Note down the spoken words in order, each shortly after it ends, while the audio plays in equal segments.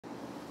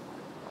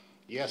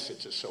Yes,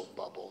 it's a soap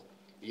bubble.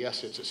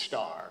 Yes, it's a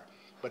star.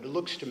 But it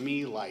looks to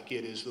me like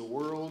it is the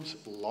world's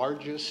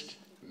largest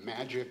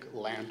magic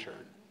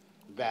lantern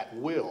that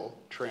will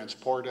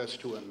transport us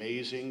to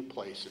amazing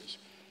places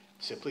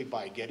simply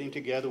by getting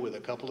together with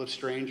a couple of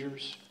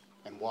strangers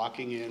and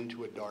walking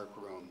into a dark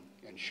room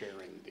and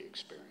sharing the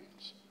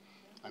experience.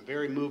 I'm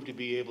very moved to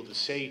be able to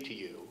say to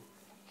you,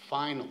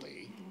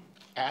 finally,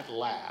 at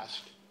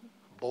last,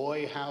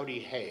 boy howdy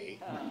hey,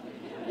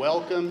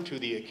 welcome to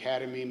the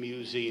Academy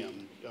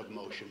Museum of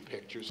Motion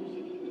Pictures.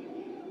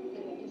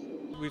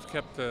 We've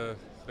kept the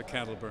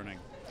candle burning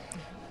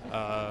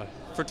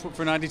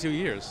for 92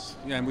 years,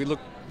 and we look,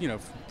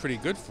 pretty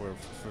good for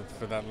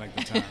that length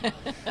of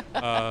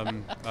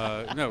time.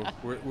 No,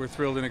 we're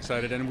thrilled and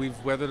excited, and we've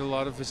weathered a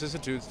lot of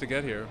vicissitudes to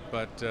get here,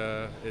 but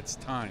it's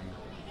time.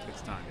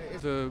 It's time.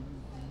 The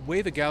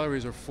way the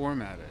galleries are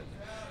formatted,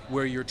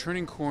 where you're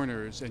turning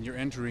corners and you're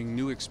entering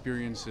new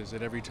experiences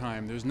at every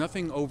time, there's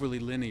nothing overly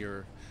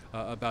linear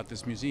about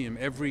this museum.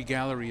 Every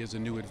gallery is a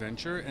new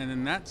adventure, and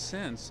in that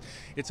sense,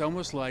 it's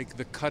almost like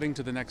the cutting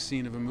to the next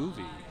scene of a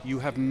movie. You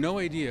have no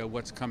idea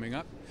what's coming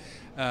up,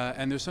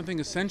 and there's something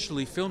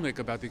essentially filmic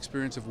about the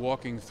experience of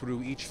walking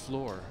through each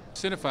floor.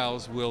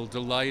 Cinephiles will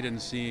delight in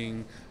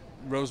seeing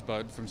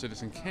Rosebud from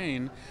Citizen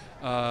Kane,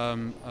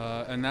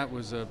 and that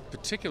was a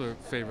particular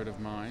favorite of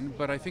mine.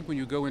 But I think when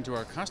you go into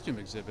our costume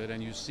exhibit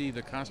and you see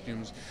the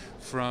costumes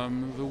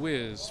from The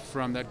Wiz,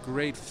 from that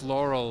great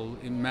floral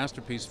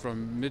masterpiece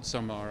from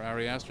Midsommar,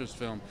 Ari Aster's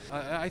film,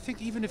 I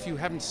think even if you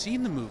haven't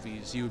seen the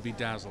movies, you would be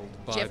dazzled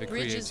by Jeff the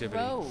Bridges'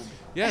 creativity. robe.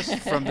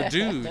 Yes, from The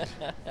Dude.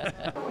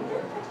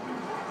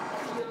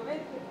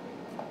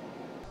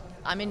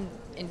 I'm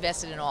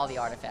invested in all the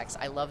artifacts.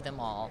 I love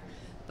them all,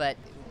 but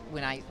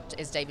when I,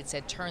 as David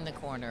said, turned the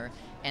corner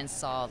and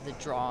saw the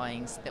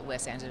drawings that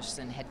Wes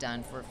Anderson had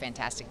done for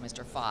Fantastic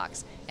Mr.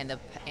 Fox and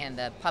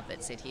the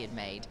puppets that he had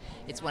made,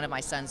 it's one of my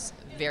son's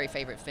very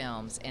favorite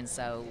films, and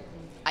so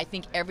I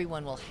think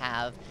everyone will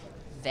have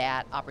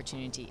that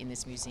opportunity in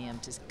this museum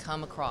to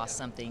come across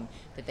something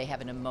that they have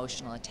an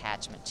emotional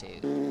attachment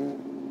to.